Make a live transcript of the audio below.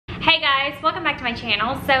guys, welcome back to my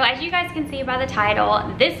channel. So as you guys can see by the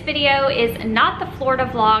title, this video is not the Florida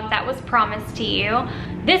vlog that was promised to you.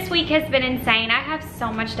 This week has been insane. I have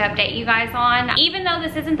so much to update you guys on. Even though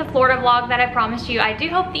this isn't the Florida vlog that I promised you, I do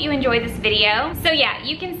hope that you enjoy this video. So yeah,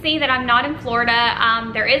 you can see that I'm not in Florida.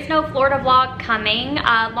 There is no Florida vlog coming.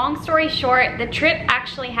 Long story short, the trip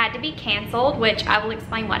actually had to be canceled, which I will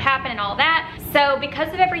explain what happened and all that. So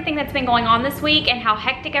because of everything that's been going on this week and how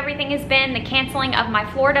hectic everything has been, the canceling of my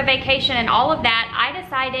Florida vacation and all of that, I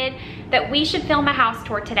decided that we should film a house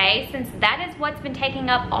tour today since that is what's been taking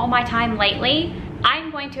up all my time lately.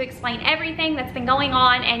 I'm going to explain everything that's been going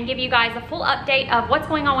on and give you guys a full update of what's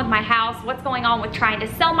going on with my house, what's going on with trying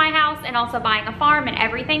to sell my house and also buying a farm and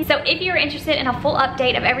everything. So if you're interested in a full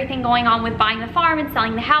update of everything going on with buying the farm and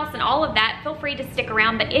selling the house and all of that, feel free to stick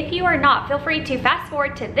around. But if you are not, feel free to fast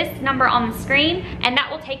forward to this number on the screen and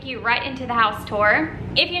that will take you right into the house tour.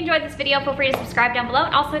 If you enjoyed this video, feel free to subscribe down below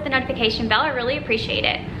and also hit the notification bell. I really appreciate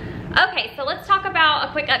it. Okay, so let's talk about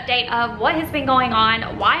a quick update of what has been going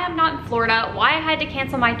on, why I'm not in Florida, why I had to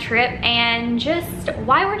cancel my trip, and just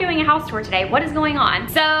why we're doing a house tour today. What is going on?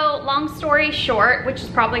 So long story short, which is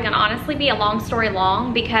probably gonna honestly be a long story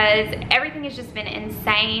long because everything has just been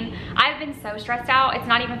insane. I've been so stressed out, it's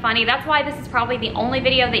not even funny. That's why this is probably the only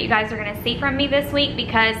video that you guys are gonna see from me this week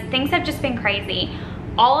because things have just been crazy.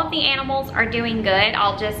 All of the animals are doing good.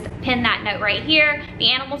 I'll just pin that note right here.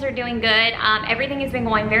 The animals are doing good. Everything has been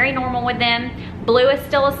going very normal with them. Blue is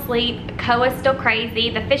still asleep. Co is still crazy.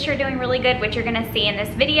 The fish are doing really good, which you're gonna see in this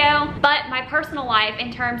video. But my personal life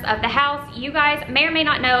in terms of the house, you guys may or may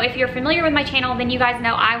not know. If you're familiar with my channel, then you guys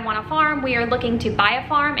know I want a farm. We are looking to buy a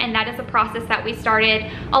farm, and that is a process that we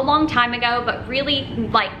started a long time ago, but really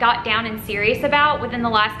like got down and serious about within the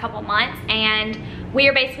last couple months. And we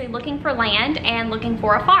are basically looking for land and looking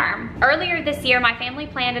for a farm. Earlier this year, my family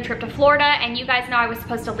planned a trip to Florida, and you guys know I was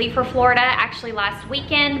supposed to leave for Florida actually last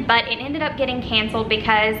weekend, but it ended up getting canceled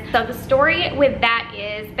because, so the story with that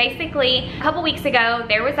is basically a couple weeks ago,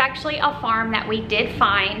 there was actually a farm that we did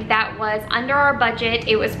find that was under our budget.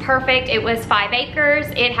 It was perfect. It was 5 acres.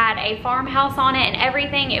 It had a farmhouse on it and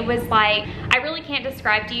everything. It was like, I really can't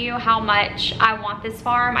describe to you how much I want this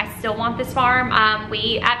farm. I still want this farm.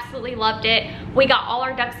 We absolutely loved it. We got all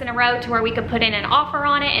our ducks in a row to where we could put in an offer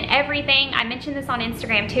on it and everything. I mentioned this on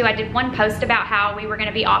Instagram too. I did one post about how we were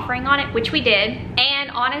gonna be offering on it, which we did.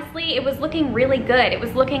 And honestly, it was looking really good. It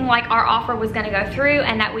was looking like our offer was gonna go through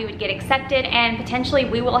and that we would get accepted and potentially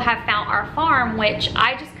we will have found our farm, which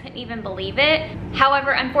I just couldn't even believe it.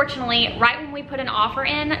 However, unfortunately, right when we put an offer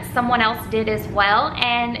in, someone else did as well.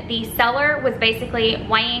 And the seller was basically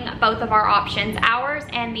weighing both of our options, ours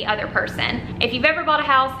and the other person. If you've ever bought a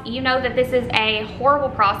house, you know that this is a horrible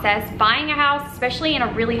process. Buying a house, especially in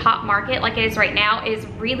a really hot market like it is right now, is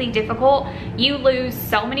really difficult. You lose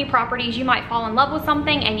so many properties. You might fall in love with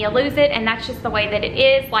something and you lose it, and that's just the way that it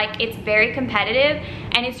is. Like, it's very competitive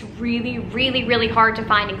and it's really, really, really hard to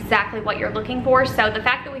find exactly what you're looking for. So the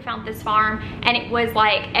fact that we found this farm and it was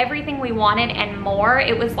like everything we wanted and more,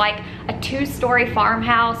 it was like a 2-story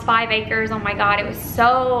farmhouse, 5 acres. Oh my God, it was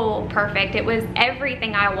so perfect. It was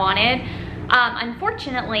everything I wanted.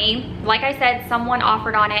 Unfortunately, like I said, someone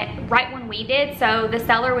offered on it right when we did. So the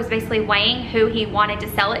seller was basically weighing who he wanted to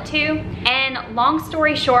sell it to. And long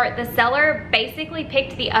story short, the seller basically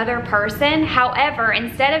picked the other person. However,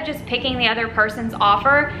 instead of just picking the other person's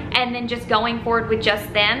offer and then just going forward with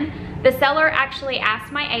just them, the seller actually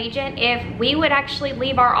asked my agent if we would actually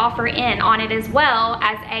leave our offer in on it as well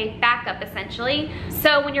as a backup, essentially.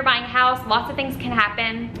 So when you're buying a house, lots of things can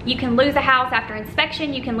happen. You can lose a house after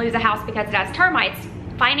inspection. You can lose a house because it has termites.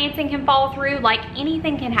 Financing can fall through, like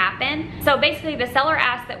anything can happen. So basically the seller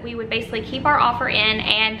asked that we would basically keep our offer in,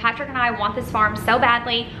 and Patrick and I want this farm so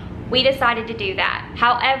badly, we decided to do that.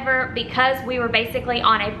 However, because we were basically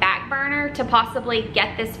on a back burner to possibly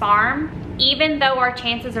get this farm, even though our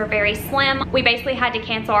chances are very slim, we basically had to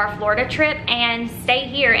cancel our Florida trip and stay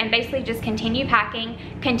here and basically just continue packing,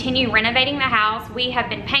 continue renovating the house. We have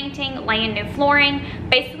been painting, laying new flooring,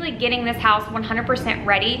 basically getting this house 100%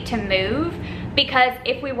 ready to move. Because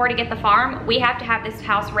if we were to get the farm, we have to have this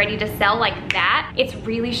house ready to sell like that. It's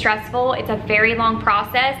really stressful. It's a very long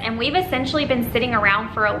process, and we've essentially been sitting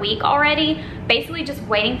around for a week already, basically just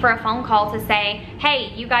waiting for a phone call to say,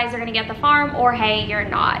 hey, you guys are gonna get the farm, or hey, you're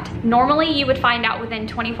not. Normally you would find out within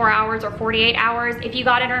 24 hours or 48 hours if you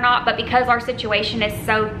got it or not, but because our situation is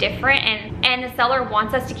so different and the seller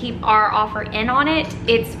wants us to keep our offer in on it,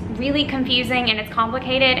 it's really confusing and it's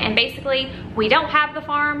complicated, and basically we don't have the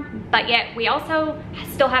farm, but yet we also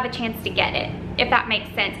still have a chance to get it. if that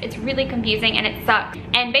makes sense. It's really confusing and it sucks.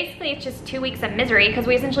 And basically it's just 2 weeks of misery because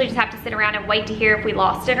we essentially just have to sit around and wait to hear if we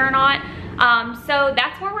lost it or not. So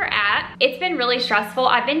that's where we're at. It's been really stressful.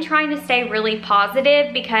 I've been trying to stay really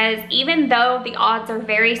positive because even though the odds are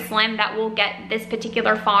very slim that we'll get this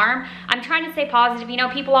particular farm, I'm trying to stay positive. You know,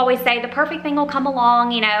 people always say the perfect thing will come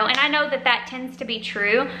along, you know, and I know that that tends to be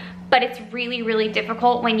true, but it's really, really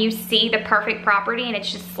difficult when you see the perfect property and it's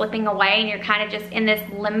just slipping away and you're kind of just in this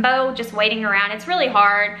limbo, just waiting around. It's really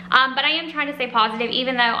hard, but I am trying to stay positive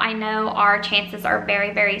even though I know our chances are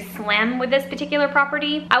very, very slim with this particular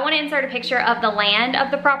property. I want to insert a picture of the land of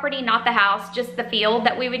the property, not the house, just the field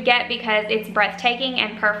that we would get because it's breathtaking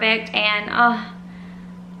and perfect, and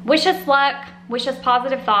wish us luck. Wish us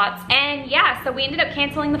positive thoughts. And yeah, so we ended up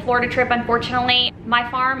canceling the Florida trip, unfortunately. My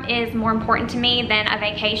farm is more important to me than a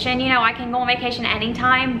vacation. You know, I can go on vacation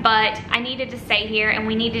anytime, but I needed to stay here and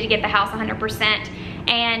we needed to get the house 100%.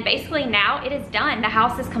 And basically now it is done. The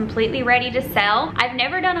house is completely ready to sell. I've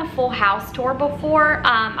never done a full house tour before.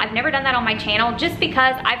 I've never done that on my channel just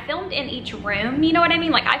because I filmed in each room, you know what I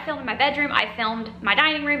mean? Like I filmed in my bedroom, I filmed my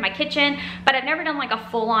dining room, my kitchen, but I've never done like a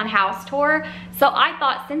full-on house tour. So I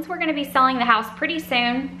thought since we're gonna be selling the house pretty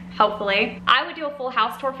soon, hopefully, I would do a full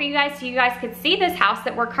house tour for you guys so you guys could see this house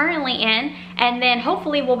that we're currently in, and then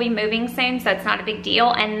hopefully we'll be moving soon, so it's not a big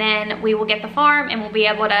deal, and then we will get the farm and we'll be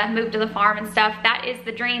able to move to the farm and stuff. That is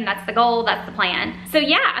the dream, that's the goal, that's the plan. So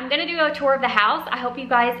yeah, I'm gonna do a tour of the house. I hope you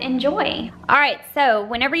guys enjoy. All right, so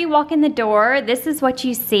whenever you walk in the door, this is what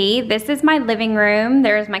you see. This is my living room.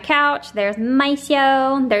 There's my couch, there's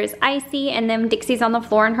Mycio, there's Icy, and then Dixie's on the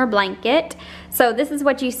floor in her blanket. So this is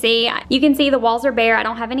what you see. You can see the walls are bare. I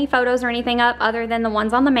don't have any photos or anything up other than the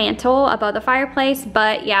ones on the mantle above the fireplace.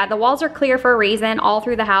 But yeah, the walls are clear for a reason all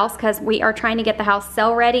through the house because we are trying to get the house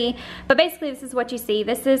sell ready. But basically this is what you see.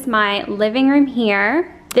 This is my living room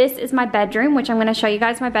here. This is my bedroom, which I'm gonna show you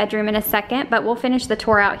guys my bedroom in a second, but we'll finish the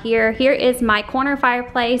tour out here. Here is my corner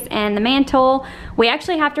fireplace and the mantle. We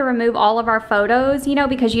actually have to remove all of our photos, you know,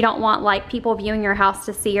 because you don't want like people viewing your house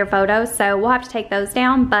to see your photos. So we'll have to take those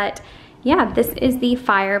down, but yeah, this is the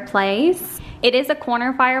fireplace. It is a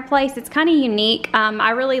corner fireplace. It's kind of unique.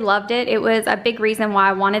 I really loved it. It was a big reason why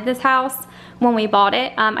I wanted this house when we bought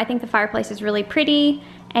it. I think the fireplace is really pretty.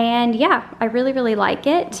 And yeah, I really, really like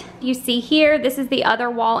it. You see here, this is the other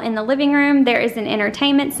wall in the living room. There is an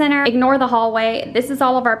entertainment center. Ignore the hallway. This is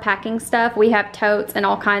all of our packing stuff. We have totes and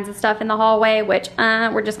all kinds of stuff in the hallway, which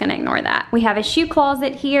we're just gonna ignore that. We have a shoe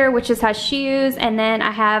closet here, which just has shoes. And then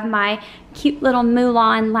I have my cute little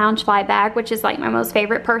Mulan Loungefly bag, which is like my most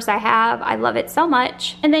favorite purse I have. I love it so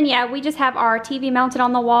much. And then yeah, we just have our TV mounted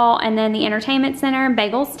on the wall, and then the entertainment center,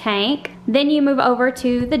 Bagel's tank. Then you move over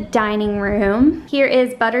to the dining room. Here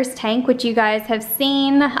is Butter's tank, which you guys have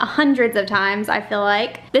seen hundreds of times, I feel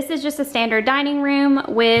like. This is just a standard dining room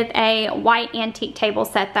with a white antique table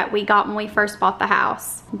set that we got when we first bought the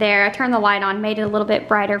house. There, I turned the light on, made it a little bit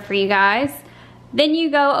brighter for you guys. Then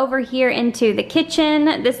you go over here into the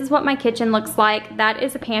kitchen. This is what my kitchen looks like. That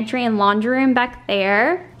is a pantry and laundry room back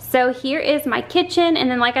there. So here is my kitchen,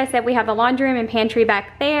 and then like I said, we have the laundry room and pantry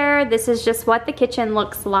back there. This is just what the kitchen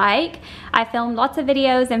looks like. I filmed lots of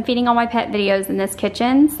videos and feeding all my pet videos in this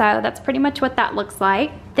kitchen, so that's pretty much what that looks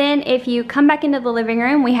like. Then if you come back into the living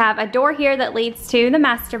room, we have a door here that leads to the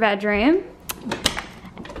master bedroom.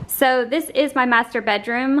 So this is my master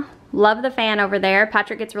bedroom. Love the fan over there.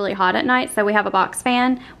 Patrick gets really hot at night, so we have a box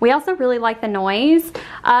fan. We also really like the noise.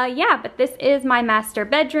 Yeah, but this is my master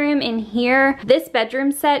bedroom in here. This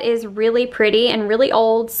bedroom set is really pretty and really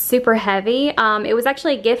old, super heavy. It was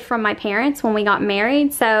actually a gift from my parents when we got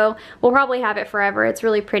married, so we'll probably have it forever. It's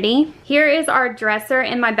really pretty. Here is our dresser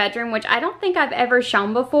in my bedroom, which I don't think I've ever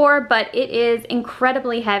shown before, but it is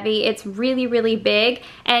incredibly heavy. It's really, really big,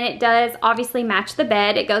 and it does obviously match the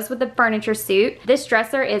bed. It goes with the furniture suite. This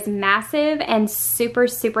dresser is massive and super,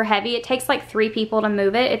 super heavy. It takes like 3 people to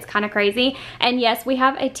move it. It's kind of crazy. And yes, we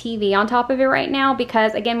have a TV on top of it right now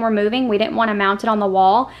because again, we're moving. We didn't want to mount it on the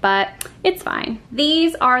wall, but it's fine.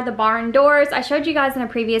 These are the barn doors. I showed you guys in a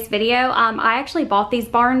previous video. I actually bought these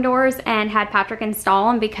barn doors and had Patrick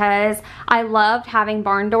install them because I loved having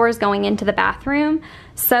barn doors going into the bathroom.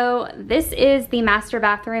 So this is the master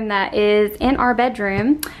bathroom that is in our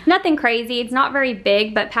bedroom. Nothing crazy, it's not very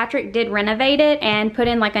big, but Patrick did renovate it and put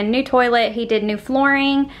in like a new toilet. He did new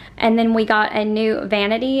flooring, and then we got a new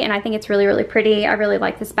vanity, and I think it's really, really pretty. I really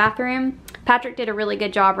like this bathroom. Patrick did a really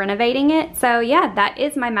good job renovating it. So yeah, that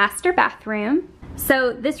is my master bathroom.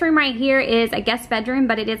 So this room right here is a guest bedroom,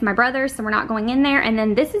 but it is my brother's, so we're not going in there. And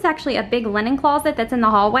then this is actually a big linen closet that's in the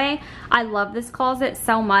hallway. I love this closet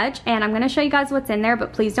so much, and I'm gonna show you guys what's in there,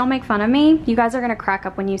 but please don't make fun of me. You guys are gonna crack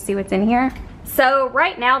up when you see what's in here. So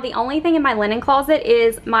right now, the only thing in my linen closet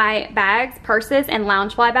is my bags, purses, and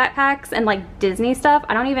Loungefly backpacks and like Disney stuff.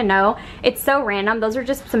 I don't even know. It's so random. Those are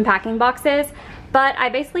just some packing boxes. But I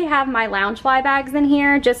basically have my Loungefly bags in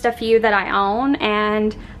here, just a few that I own,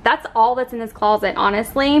 and that's all that's in this closet,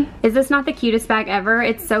 honestly. Is this not the cutest bag ever?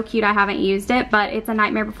 It's so cute, I haven't used it, but it's a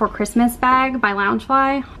Nightmare Before Christmas bag by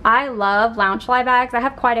Loungefly. I love Loungefly bags. I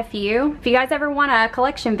have quite a few. If you guys ever want a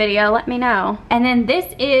collection video, let me know. And then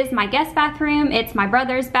this is my guest bathroom. It's my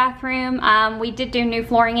brother's bathroom. We did do new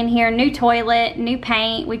flooring in here, new toilet, new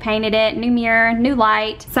paint. We painted it, new mirror, new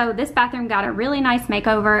light. So this bathroom got a really nice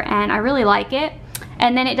makeover and I really like it.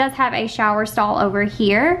 And then it does have a shower stall over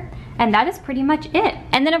here. And that is pretty much it.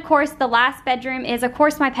 And then of course the last bedroom is of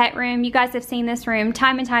course my pet room. You guys have seen this room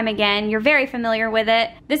time and time again. You're very familiar with it.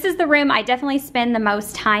 This is the room I definitely spend the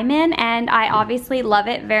most time in and I obviously love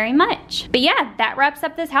it very much. But yeah, that wraps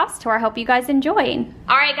up this house tour. I hope you guys enjoyed.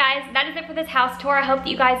 Alright guys, that is it for this house tour. I hope that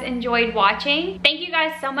you guys enjoyed watching. Thank you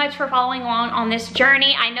guys so much for following along on this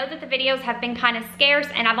journey. I know that the videos have been kind of scarce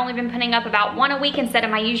and I've only been putting up about 1 a week instead of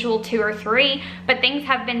my usual 2 or 3, but things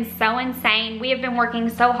have been so insane. We have been working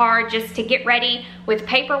so hard just to get ready with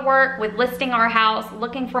paperwork, with listing our house,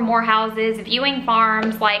 looking for more houses, viewing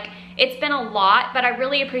farms. Like, it's been a lot, but I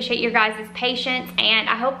really appreciate your guys' patience and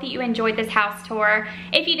I hope that you enjoyed this house tour.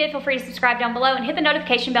 If you did, feel free to subscribe down below and hit the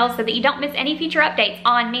notification bell so that you don't miss any future updates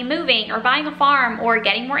on me moving or buying a farm or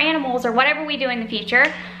getting more animals or whatever we do in the future.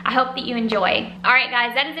 I hope that you enjoy. Alright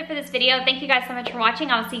guys, that is it for this video. Thank you guys so much for watching.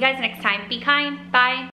 I'll see you guys next time. Be kind. Bye.